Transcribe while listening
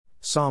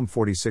Psalm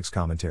 46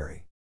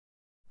 Commentary.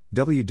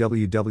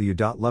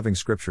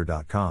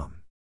 www.lovingscripture.com.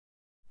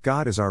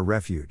 God is our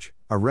refuge.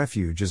 A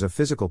refuge is a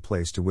physical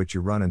place to which you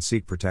run and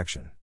seek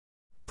protection.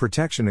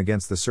 Protection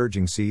against the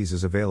surging seas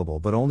is available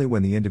but only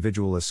when the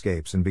individual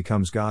escapes and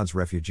becomes God's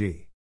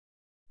refugee.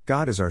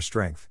 God is our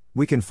strength.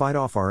 We can fight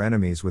off our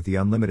enemies with the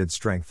unlimited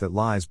strength that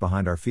lies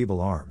behind our feeble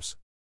arms.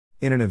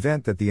 In an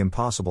event that the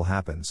impossible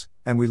happens,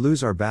 and we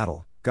lose our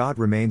battle, God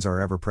remains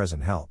our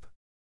ever-present help.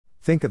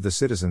 Think of the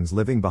citizens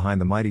living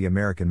behind the mighty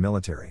American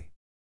military.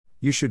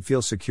 You should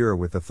feel secure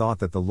with the thought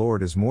that the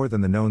Lord is more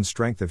than the known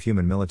strength of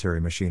human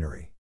military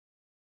machinery.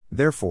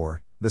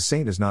 Therefore, the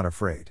saint is not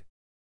afraid.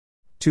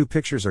 Two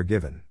pictures are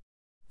given.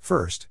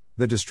 First,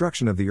 the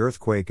destruction of the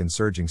earthquake and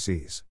surging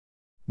seas.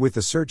 With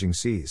the surging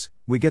seas,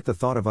 we get the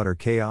thought of utter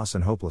chaos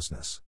and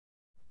hopelessness.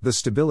 The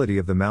stability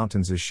of the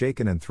mountains is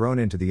shaken and thrown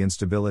into the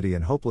instability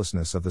and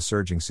hopelessness of the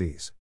surging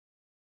seas.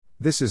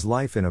 This is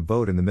life in a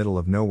boat in the middle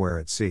of nowhere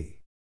at sea.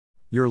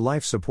 Your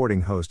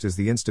life-supporting host is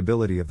the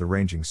instability of the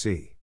raging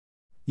sea.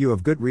 You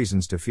have good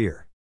reasons to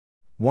fear.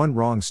 One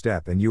wrong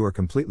step and you are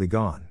completely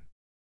gone.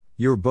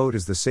 Your boat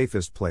is the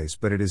safest place,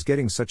 but it is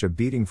getting such a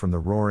beating from the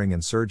roaring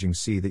and surging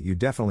sea that you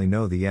definitely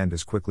know the end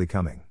is quickly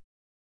coming.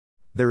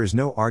 There is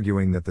no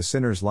arguing that the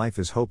sinner's life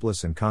is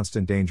hopeless and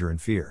constant danger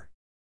and fear.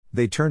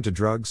 They turn to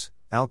drugs,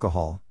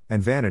 alcohol,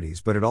 and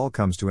vanities, but it all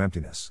comes to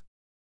emptiness.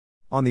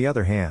 On the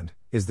other hand,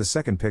 is the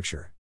second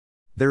picture.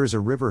 There is a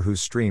river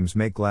whose streams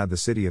make glad the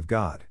city of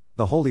God,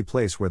 the holy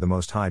place where the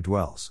Most High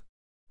dwells.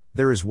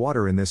 There is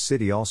water in this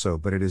city also,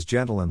 but it is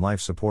gentle and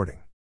life-supporting.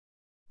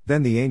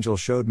 Then the angel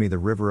showed me the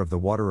river of the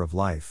water of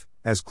life,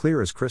 as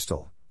clear as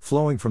crystal,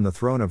 flowing from the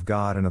throne of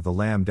God and of the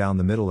Lamb down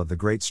the middle of the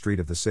great street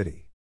of the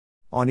city.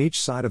 On each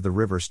side of the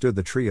river stood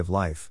the tree of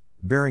life,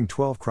 bearing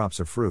 12 crops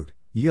of fruit,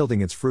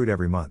 yielding its fruit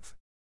every month.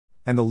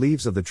 And the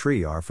leaves of the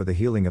tree are for the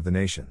healing of the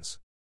nations.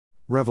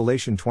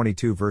 Revelation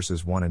 22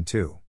 verses 1 and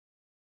 2.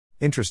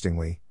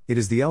 Interestingly, it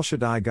is the El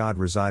Shaddai God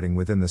residing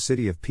within the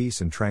city of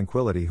peace and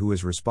tranquility who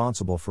is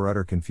responsible for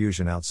utter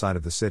confusion outside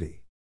of the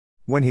city.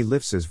 When he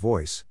lifts his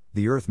voice,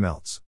 the earth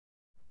melts.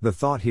 The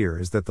thought here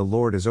is that the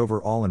Lord is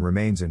over all and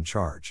remains in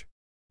charge.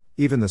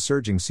 Even the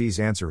surging seas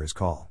answer his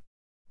call.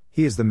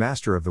 He is the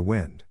master of the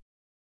wind.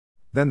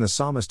 Then the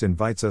psalmist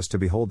invites us to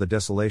behold the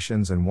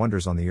desolations and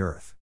wonders on the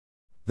earth.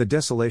 The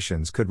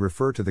desolations could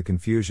refer to the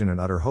confusion and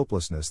utter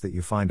hopelessness that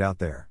you find out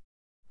there.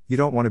 You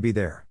don't want to be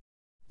there.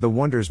 The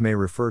wonders may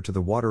refer to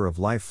the water of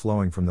life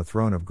flowing from the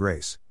throne of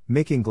grace,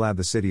 making glad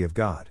the city of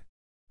God.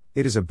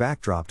 It is a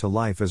backdrop to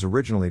life as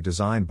originally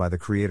designed by the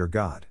Creator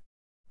God.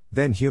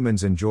 Then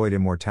humans enjoyed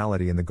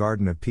immortality in the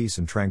garden of peace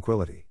and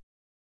tranquility.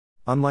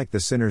 Unlike the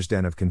sinner's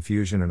den of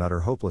confusion and utter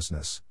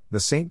hopelessness,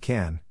 the saint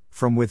can,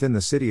 from within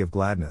the city of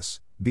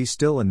gladness, be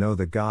still and know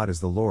that God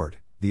is the Lord,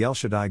 the El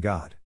Shaddai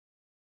God.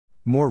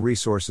 More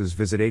resources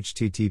visit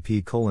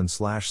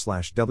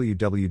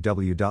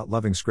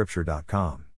http://www.lovingscripture.com.